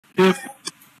Voice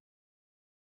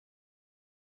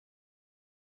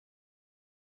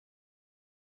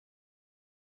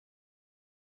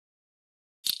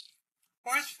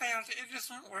failed. It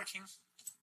isn't working.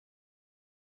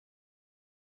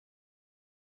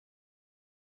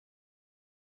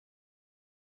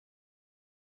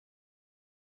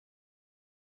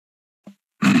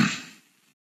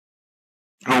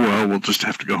 Oh well, we'll just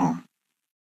have to go home.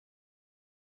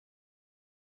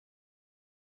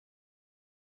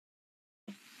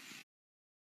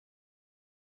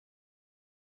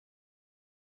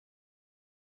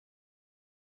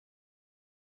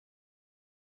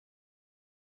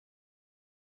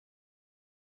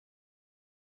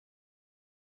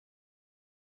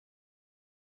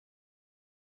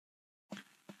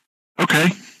 Okay.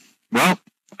 Well,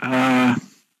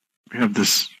 we have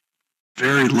this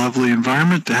very lovely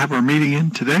environment to have our meeting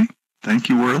in today. Thank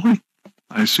you, Worley.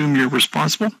 I assume you're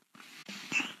responsible.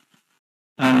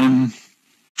 And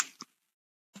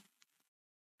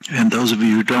those of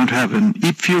you who don't have an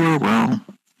EAP viewer, well,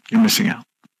 you're missing out.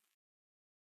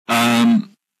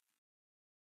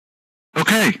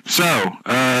 Okay, so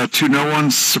to no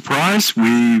one's surprise,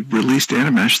 we released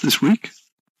Animesh this week.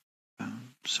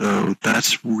 So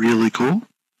that's really cool.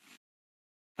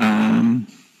 And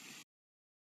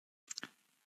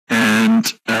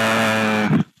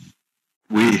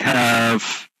we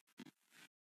have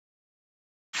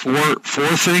four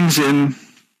things in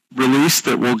release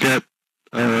that will get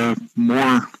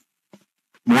more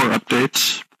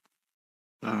updates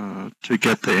to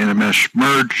get the Animesh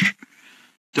merge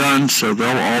done. So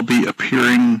they'll all be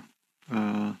appearing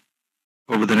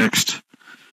over the next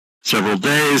several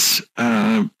days.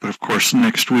 But of course,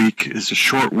 next week is a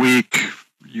short week.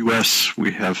 US,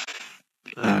 we have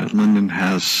Lyndon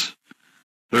has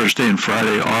Thursday and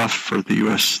Friday off for the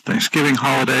US Thanksgiving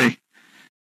holiday.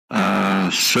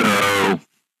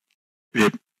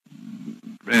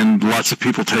 And lots of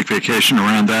people take vacation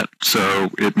around that, so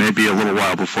it may be a little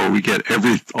while before we get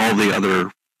all the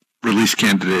other release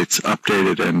candidates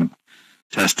updated and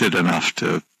tested enough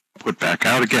to put back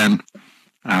out again.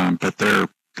 But they're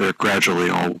gradually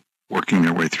all working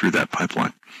their way through that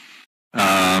pipeline.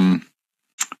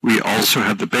 We also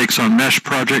have the Bakes on Mesh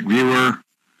project viewer,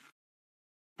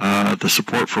 the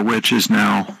support for which is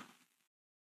now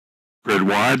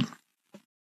grid-wide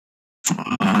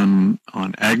on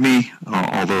Agni,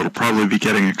 although it'll probably be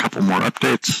getting a couple more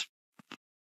updates.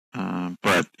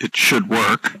 But it should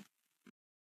work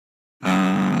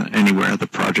anywhere. The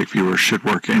project viewer should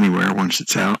work anywhere once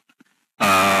it's out.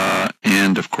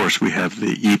 And of course, we have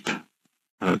the EAP,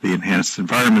 the Enhanced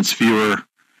Environments viewer,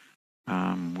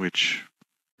 which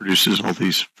produces all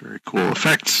these very cool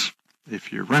effects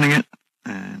if you're running it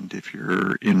and if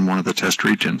you're in one of the test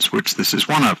regions, which this is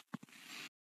one of.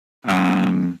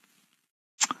 And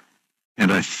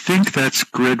I think that's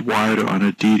grid-wide on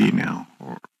Aditi now.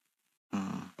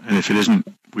 And if it isn't,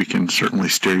 we can certainly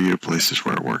steer you to places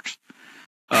where it works.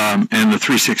 And the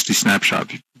 360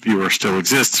 snapshot viewer still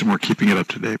exists, and we're keeping it up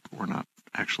to date, but we're not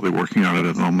actually working on it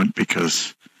at the moment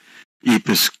because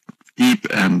EAP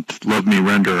and Love Me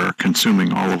Render are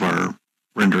consuming all of our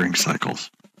rendering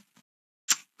cycles.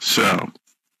 So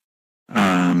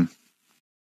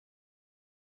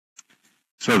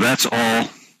that's all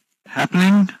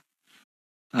happening.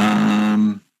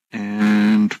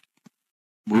 And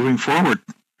moving forward,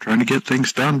 trying to get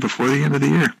things done before the end of the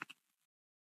year.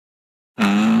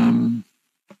 And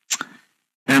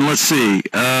let's see.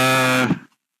 I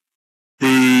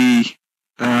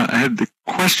had the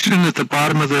question at the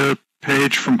bottom of the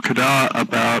page from Kada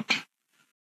about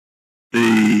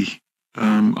the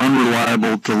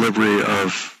unreliable delivery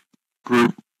of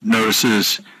group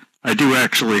notices. I do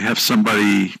actually have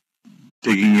somebody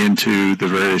digging into the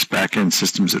various backend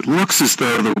systems. It looks as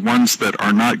though the ones that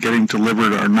are not getting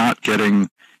delivered are not getting,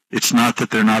 it's not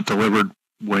that they're not delivered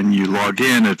when you log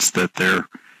in, it's that they're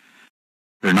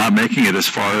not making it as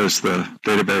far as the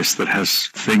database that has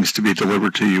things to be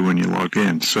delivered to you when you log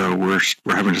in. So we're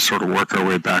having to sort of work our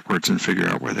way backwards and figure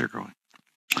out where they're going.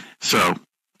 So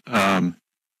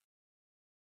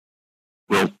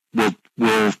we'll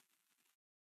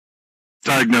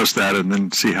diagnose that and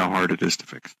then see how hard it is to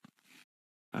fix.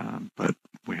 But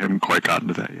we haven't quite gotten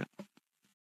to that yet.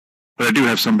 But I do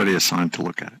have somebody assigned to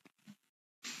look at it,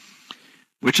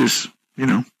 which is,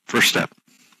 first step.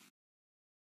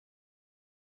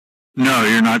 No,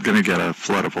 you're not going to get a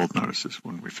flood of old notices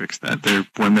when we fix that.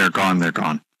 When they're gone, they're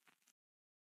gone.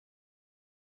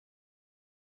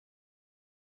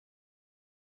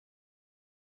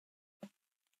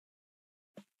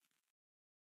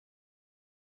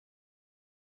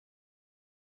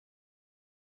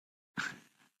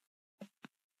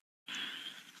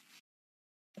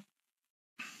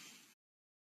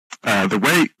 Yeah, the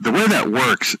way that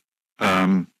works,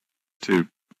 to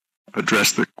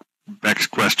address the Beck's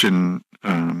question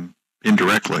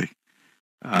indirectly,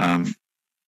 in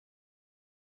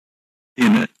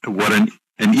an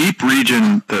EAP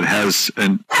region that has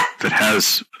an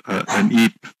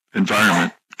EAP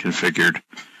environment configured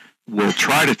will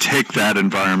try to take that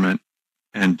environment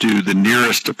and do the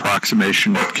nearest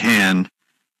approximation it can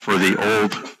for the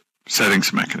old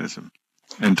settings mechanism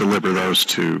and deliver those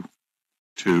to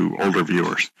older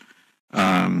viewers.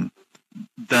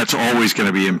 That's always going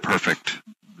to be imperfect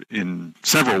in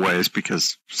several ways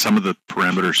because some of the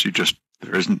parameters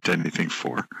there isn't anything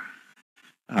for.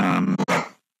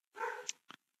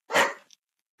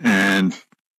 And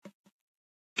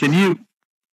can you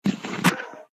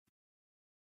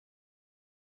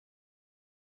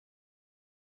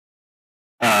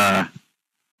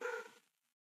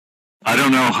I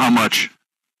don't know how much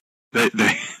they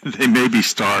may be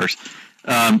stars.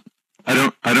 I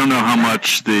don't know how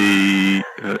much the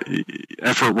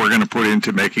effort we're going to put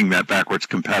into making that backwards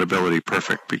compatibility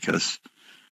perfect because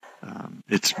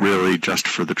it's really just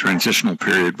for the transitional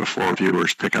period before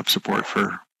viewers pick up support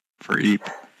for EAP.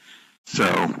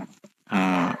 So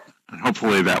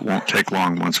hopefully that won't take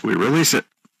long once we release it.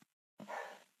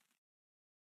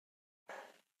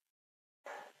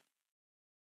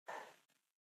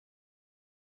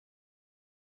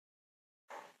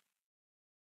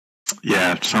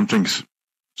 Yeah, something's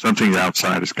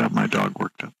outside has got my dog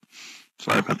worked up.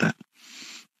 Sorry about that.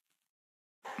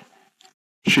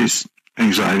 She's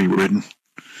anxiety ridden.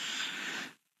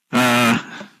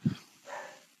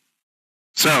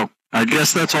 So I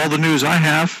guess that's all the news I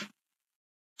have.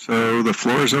 So the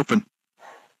floor is open.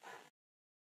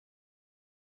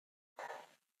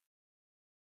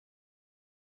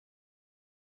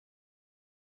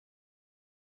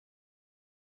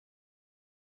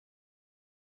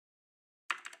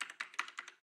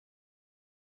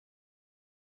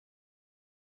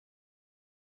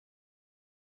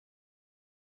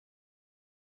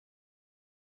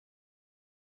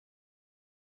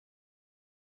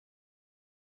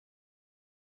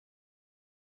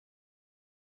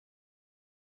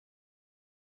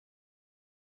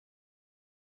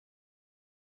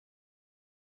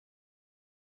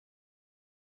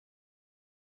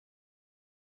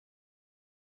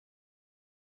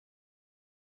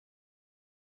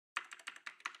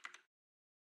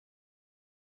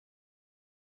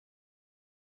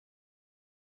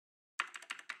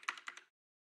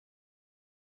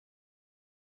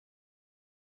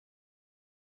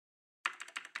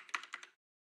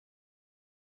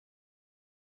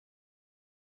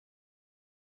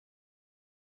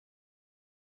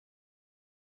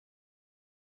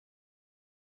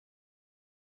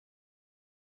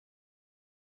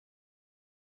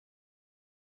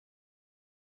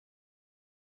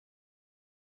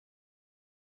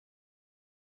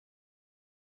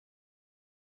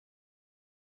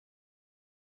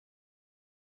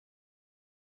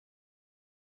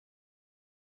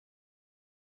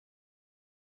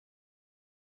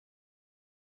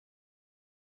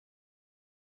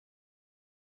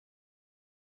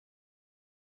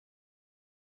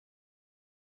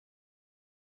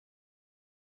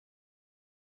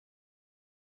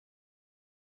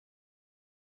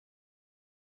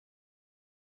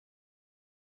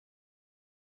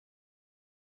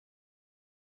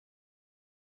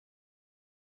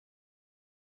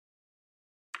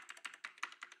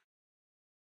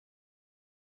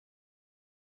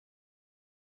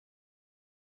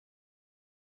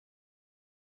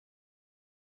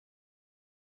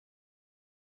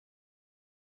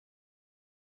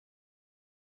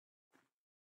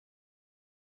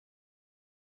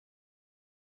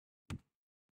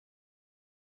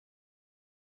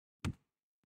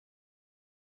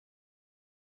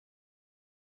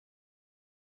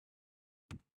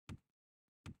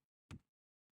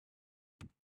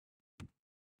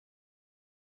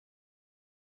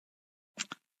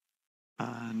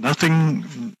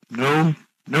 Nothing, no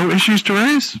issues to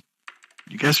raise.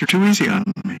 You guys are too easy on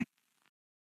me.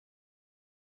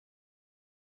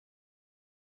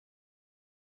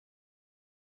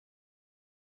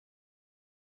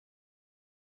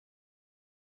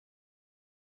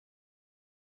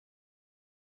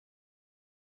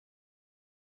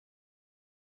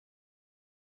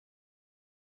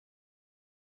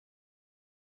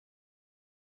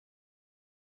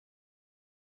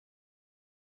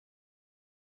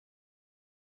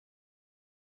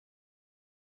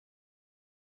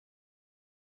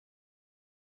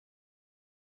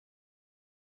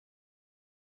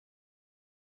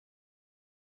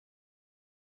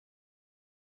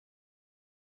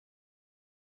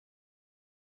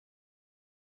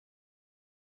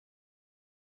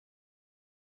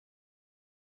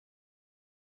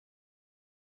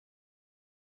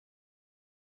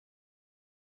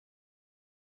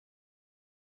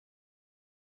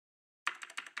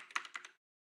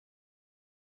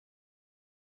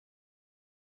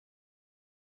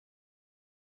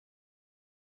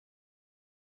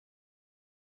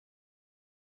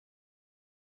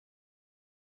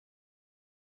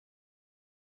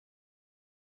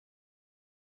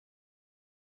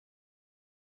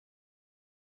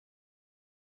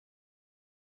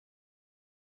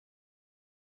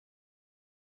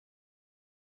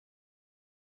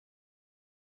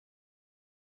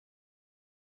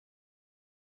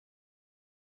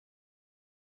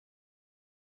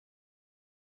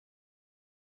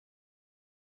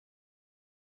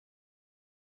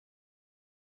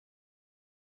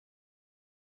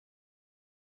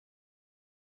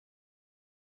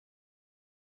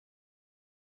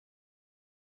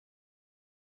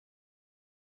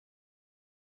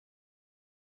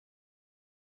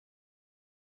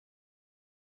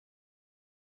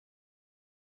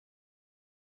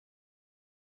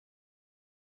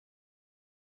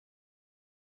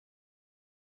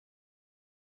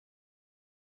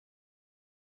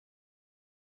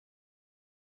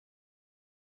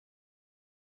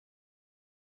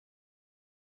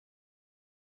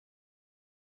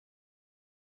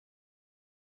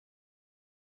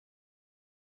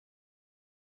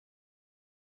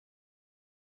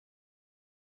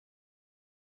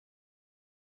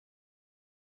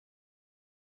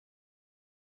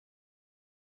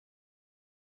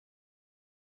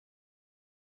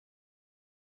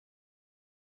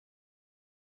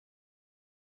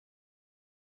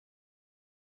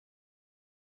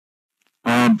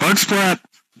 Bugsplat,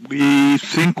 we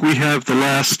think we have the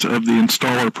last of the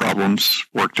installer problems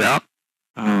worked out.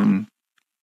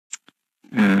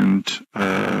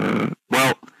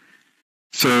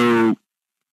 So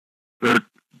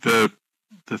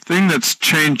the thing that's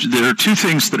changed, there are two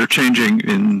things that are changing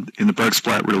in the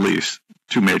Bugsplat release,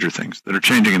 two major things that are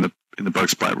changing in the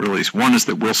Bugsplat release. One is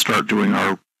that we'll start doing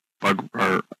our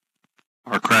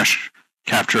crash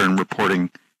capture and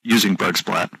reporting using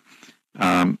Bugsplat.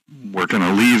 We're going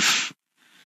to leave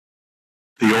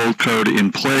the old code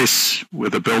in place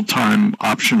with a build time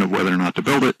option of whether or not to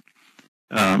build it.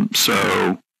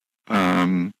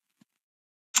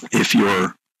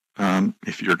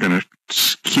 If you're going to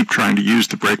keep trying to use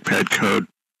the BreakPad code,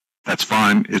 that's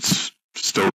fine. It's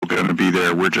still going to be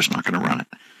there. We're just not going to run it.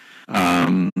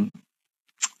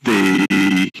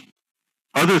 The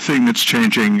other thing that's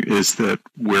changing is that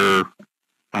we're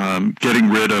getting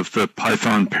rid of the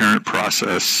Python parent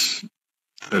process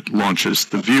that launches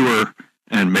the viewer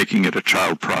and making it a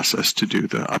child process to do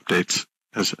the updates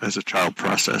as a child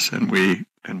process. And we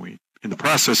in the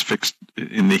process fixed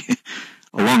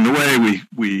along the way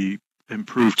we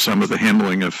improved some of the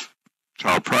handling of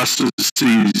child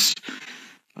processes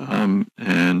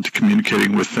and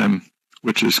communicating with them,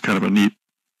 which is kind of a neat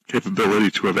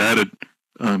capability to have added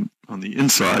on the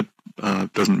inside.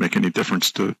 Doesn't make any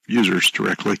difference to users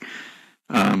directly.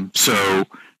 So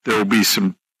there will be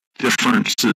some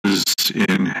differences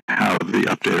in how the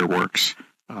updater works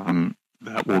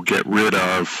that will get rid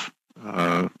of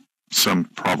some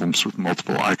problems with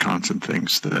multiple icons and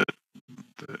things that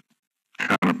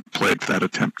kind of plagued that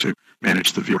attempt to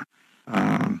manage the viewer.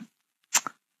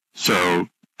 So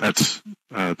that's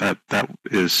that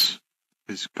is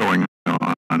going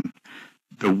on.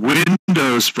 The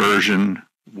Windows version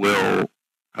will,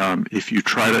 if you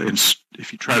try to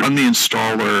run the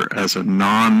installer as a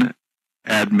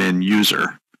non-admin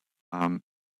user,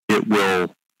 it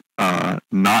will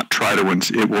not try to.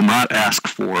 It will not ask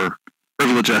for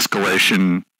privilege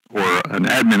escalation or an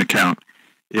admin account.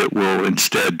 It will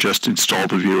instead just install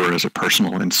the viewer as a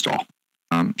personal install.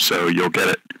 So you'll get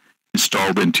it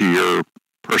installed into your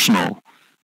personal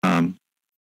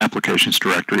applications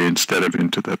directory instead of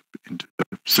into the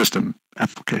system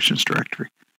applications directory.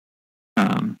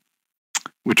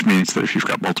 Which means that if you've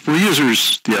got multiple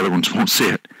users, the other ones won't see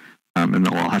it, and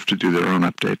they'll all have to do their own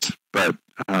updates. But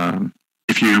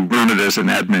if you run it as an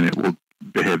admin, it will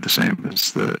behave the same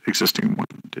as the existing one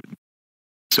did.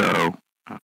 So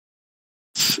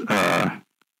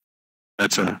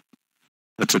that's a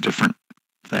different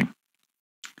thing.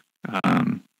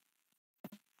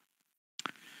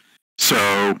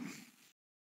 So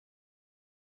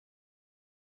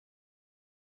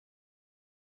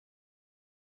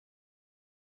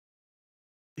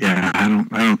yeah, I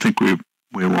don't think we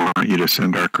want you to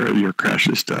send your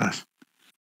crashes to us.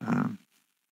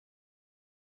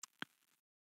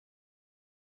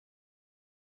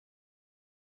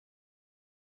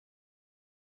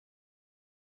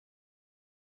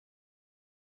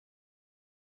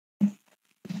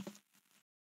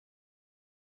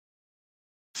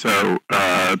 So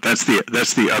that's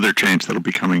the other change that'll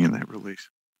be coming in that release,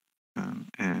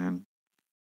 and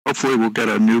hopefully we'll get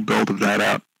a new build of that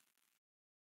out at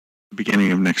the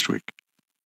beginning of next week.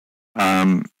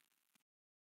 To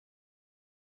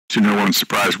no one's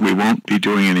surprise, we won't be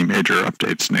doing any major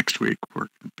updates next week. We're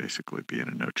basically be in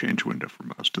a no change window for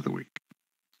most of the week.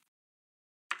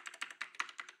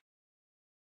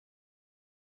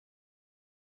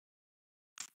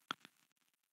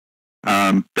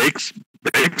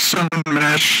 Bakes on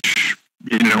Mesh,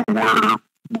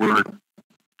 we're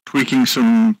tweaking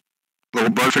some little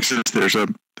bug fixes. There's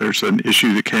an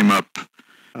issue that came up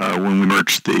when we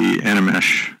merged the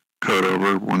Animesh code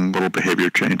over, one little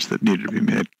behavior change that needed to be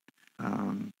made.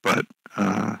 But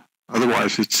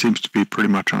otherwise, it seems to be pretty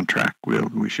much on track.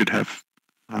 We should have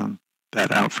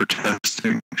that out for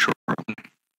testing shortly.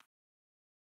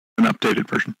 An updated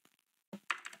version.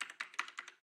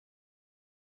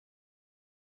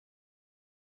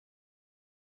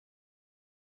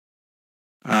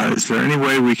 Is there any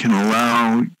way we can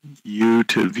allow you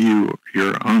to view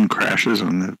your own crashes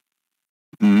on the?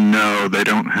 No, they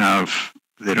don't have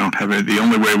it. The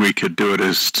only way we could do it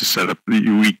is to set up.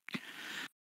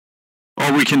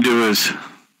 All we can do is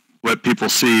let people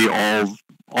see all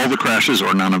the crashes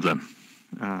or none of them,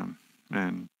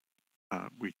 and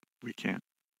we can't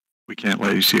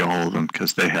let you see all of them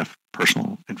because they have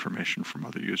personal information from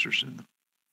other users in them.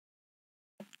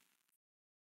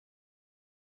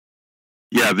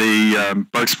 Yeah, the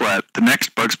the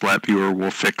next Bugsplat viewer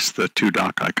will fix the 2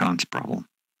 dock icons problem.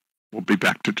 We'll be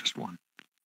back to just one.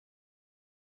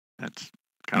 That's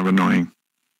kind of annoying.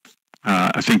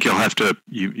 I think you'll have to,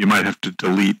 you might have to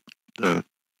delete the,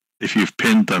 if you've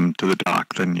pinned them to the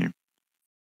dock, then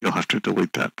you'll have to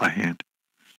delete that by hand.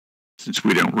 Since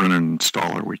we don't run an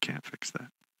installer, we can't fix that.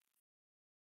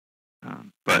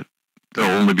 But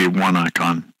there'll only be one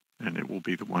icon, and it will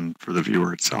be the one for the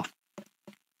viewer itself.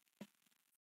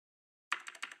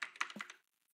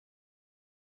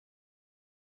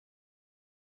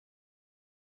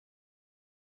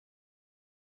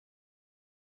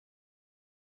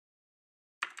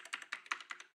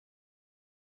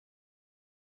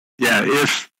 Yeah,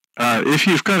 if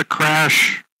you've got a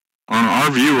crash on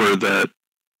our viewer that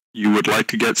you would like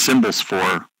to get symbols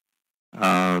for,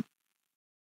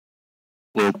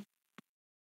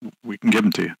 we can give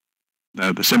them to you.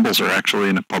 The symbols are actually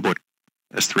in a public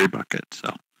S3 bucket,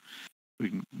 so we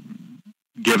can,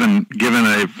 given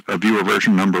a viewer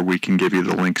version number, we can give you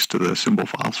the links to the symbol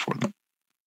files for them.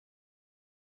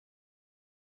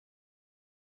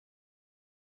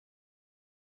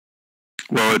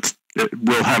 Well,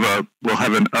 we'll have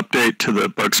an update to the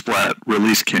Bugsplat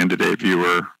release candidate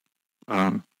viewer,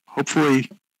 hopefully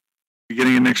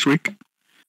beginning of next week,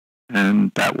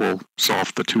 and that will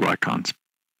solve the 2 icons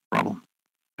problem.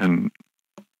 And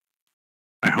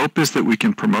my hope is that we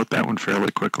can promote that one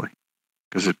fairly quickly,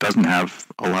 because it doesn't have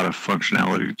a lot of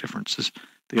functionality differences.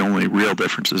 The only real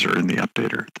differences are in the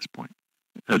updater at this point,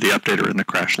 the updater and the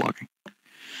crash logging.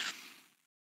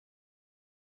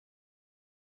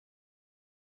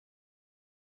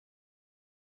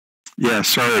 Yeah,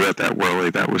 sorry about that, Worley.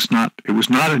 It was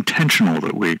not intentional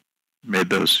that we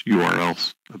made those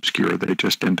URLs obscure. They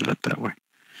just ended up that way.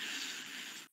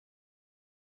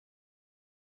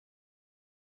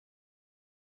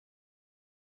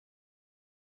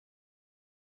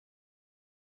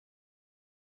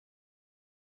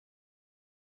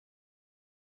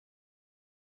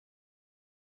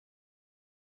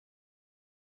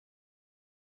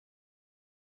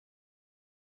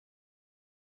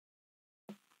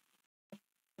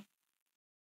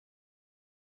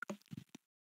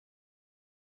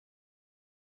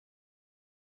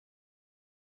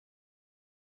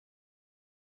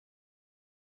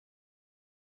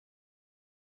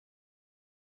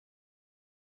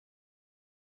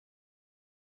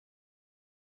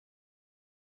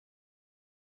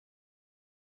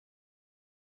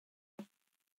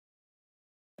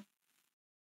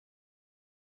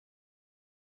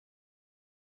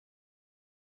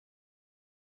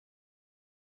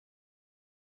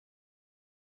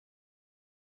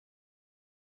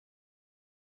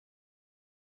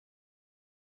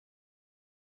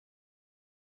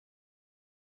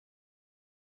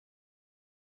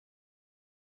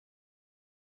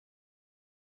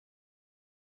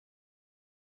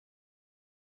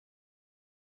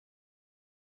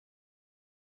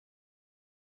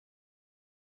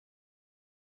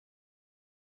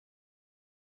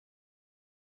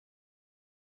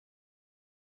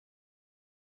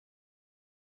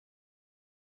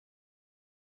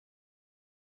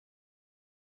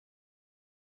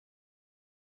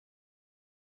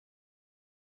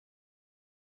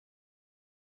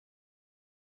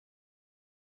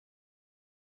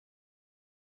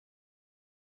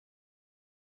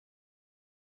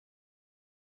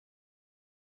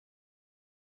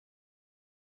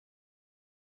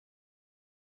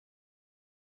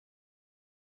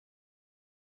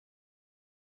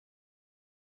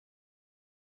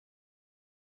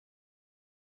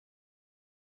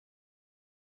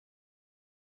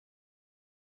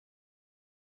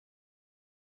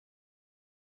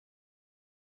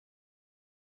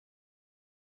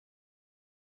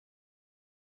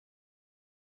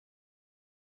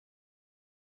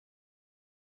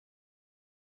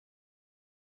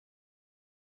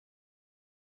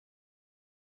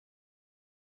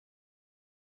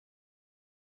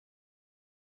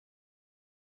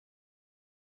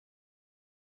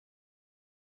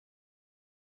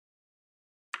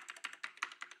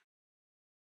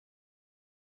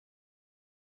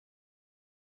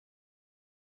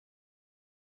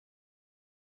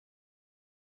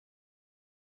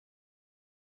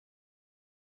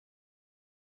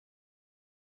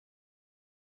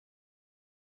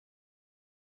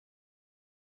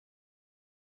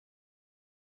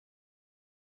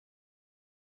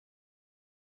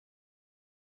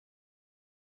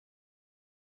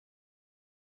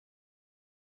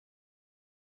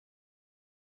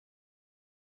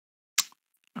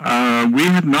 We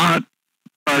have not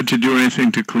tried to do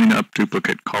anything to clean up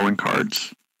duplicate calling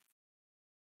cards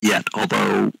yet,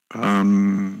 although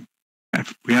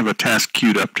we have a task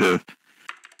queued up to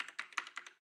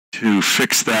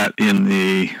fix that in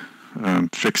the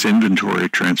fix inventory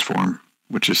transform,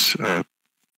 which is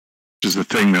is the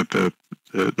thing that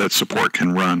that support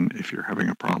can run if you're having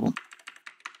a problem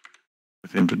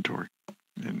with inventory,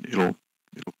 and it'll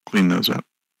clean those up.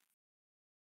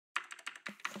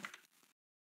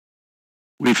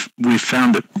 We've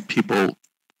found that people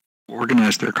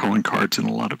organize their calling cards in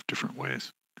a lot of different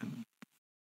ways, and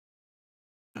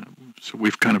so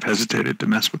we've kind of hesitated to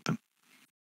mess with them.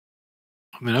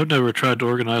 I mean, I've never tried to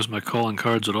organize my calling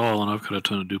cards at all, and I've got a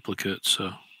ton of duplicates.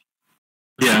 So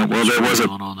yeah, well, there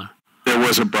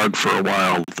was a bug for a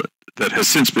while that has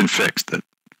since been fixed that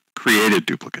created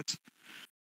duplicates,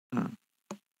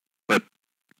 but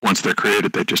once they're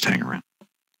created, they just hang around.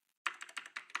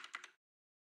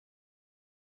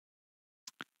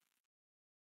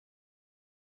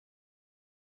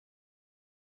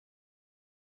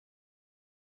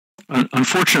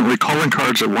 Unfortunately, calling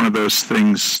cards are one of those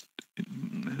things.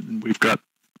 We've got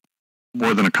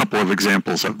more than a couple of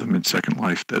examples of them in Second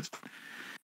Life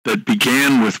that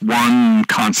began with one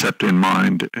concept in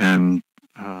mind and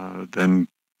then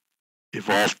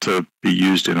evolved to be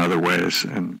used in other ways,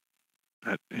 and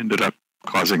that ended up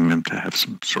causing them to have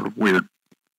some sort of weird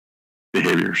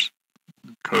behaviors.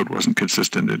 Code wasn't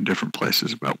consistent in different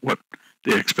places about what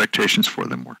the expectations for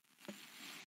them were.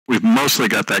 We've mostly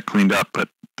got that cleaned up, but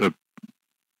the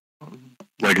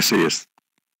legacy is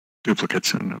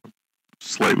duplicates and a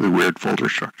slightly weird folder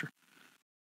structure.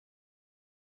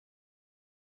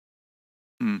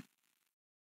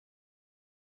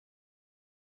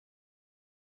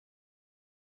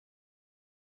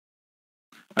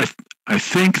 I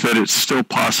think that it's still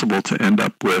possible to end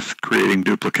up with creating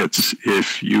duplicates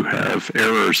if you have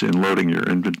errors in loading your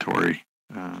inventory,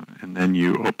 and then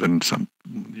you open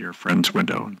your friend's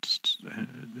window,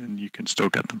 and you can still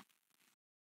get them.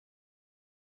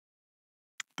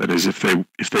 That is, if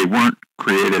they weren't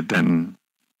created, then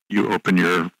you open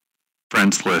your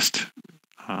friends list.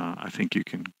 I think you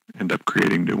can end up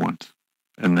creating new ones,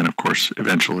 and then of course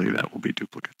eventually that will be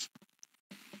duplicates.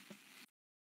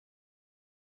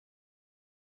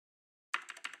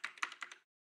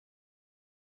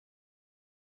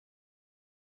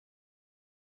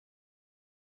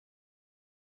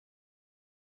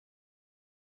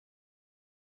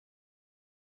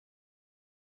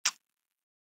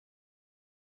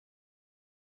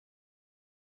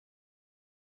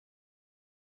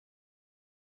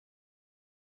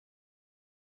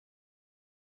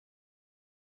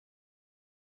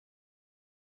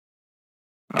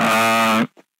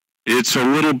 It's a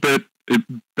little bit,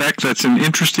 Beck, that's an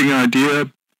interesting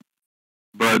idea,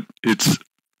 but it's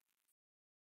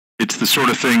the sort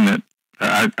of thing that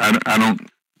I don't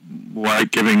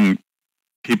like giving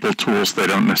people tools they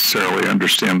don't necessarily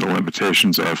understand the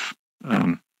limitations of.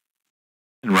 And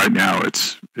right now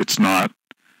it's not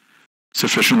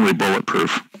sufficiently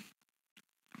bulletproof.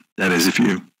 That is,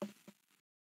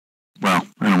 well,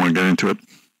 I don't want to get into it.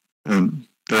 And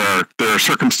there are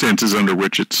circumstances under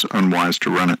which it's unwise to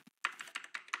run it.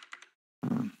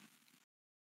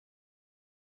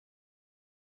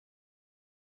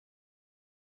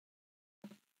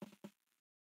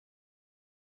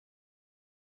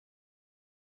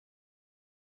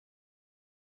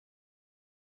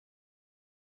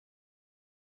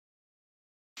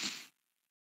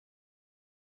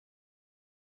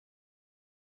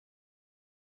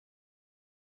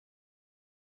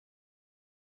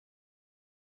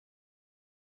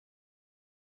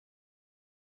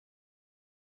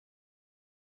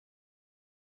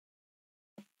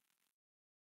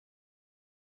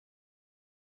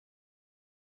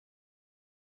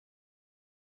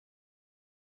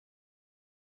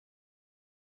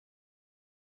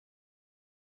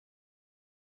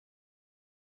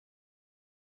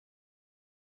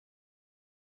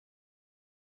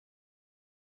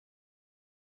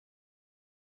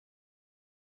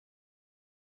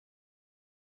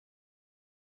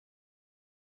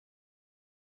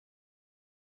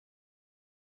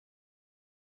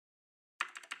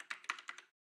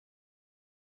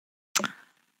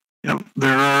 Yeah,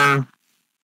 there are,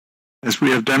 as we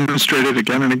have demonstrated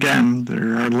again and again,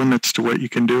 there are limits to what you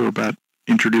can do about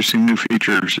introducing new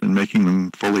features and making them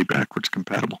fully backwards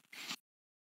compatible.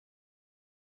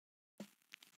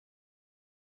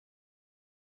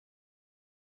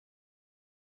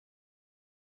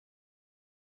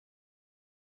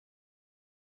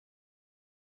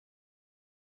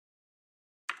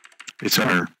 It's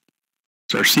our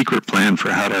secret plan for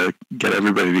how to get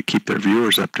everybody to keep their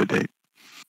viewers up to date.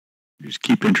 You just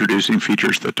keep introducing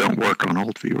features that don't work on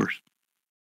old viewers.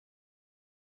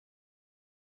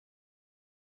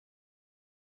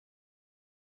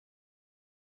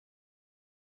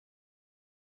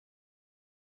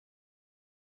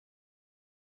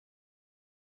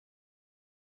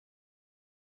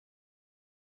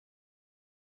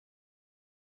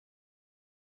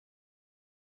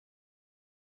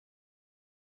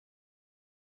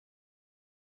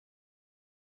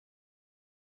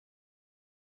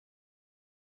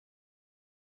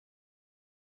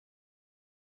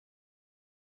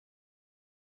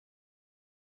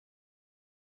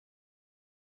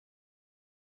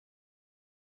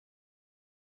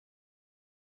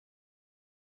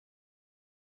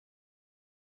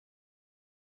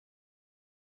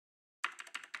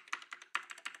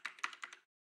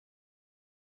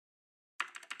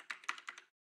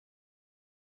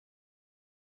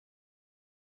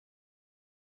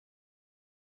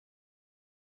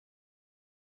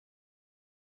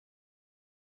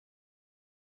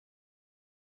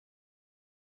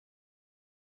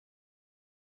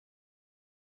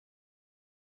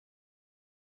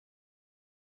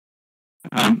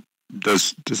 Do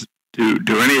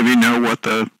any of you know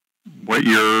what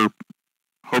your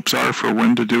hopes are for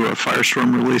when to do a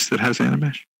Firestorm release that has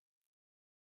Animesh?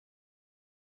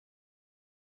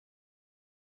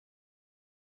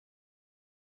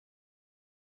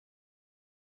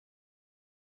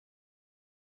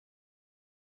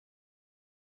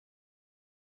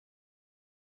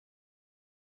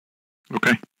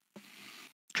 Okay.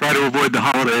 Try to avoid the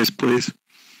holidays, please.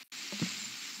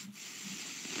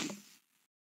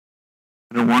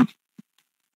 I don't want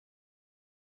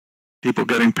people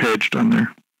getting paged on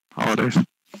their holidays.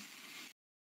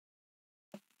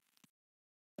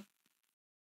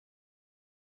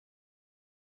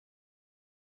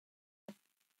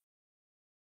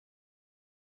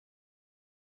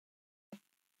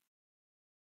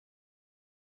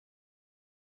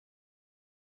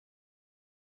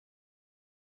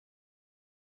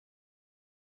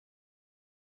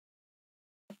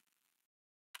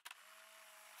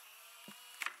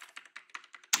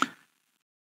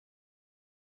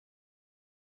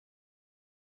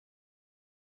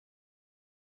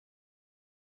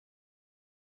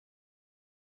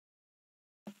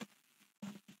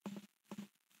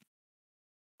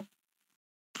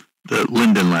 The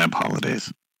Linden Lab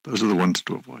holidays. Those are the ones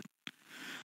to avoid.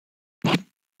 All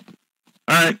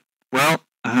right. Well,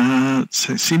 it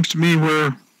seems to me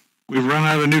we've run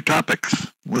out of new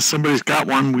topics. Unless somebody's got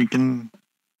one, we can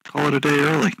call it a day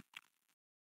early.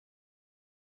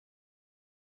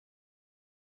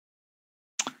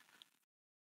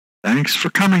 Thanks for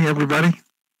coming, everybody.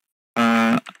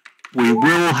 We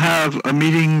will have a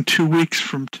meeting 2 weeks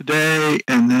from today,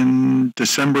 and then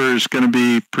December is going to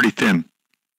be pretty thin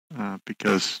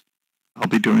because I'll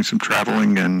be doing some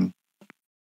traveling, and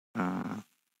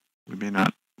we may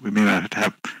not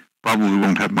have, probably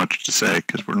won't have much to say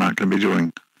because we're not going to be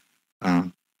doing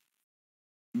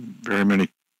very many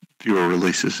viewer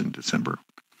releases in December.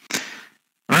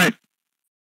 All right.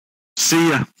 See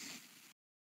ya.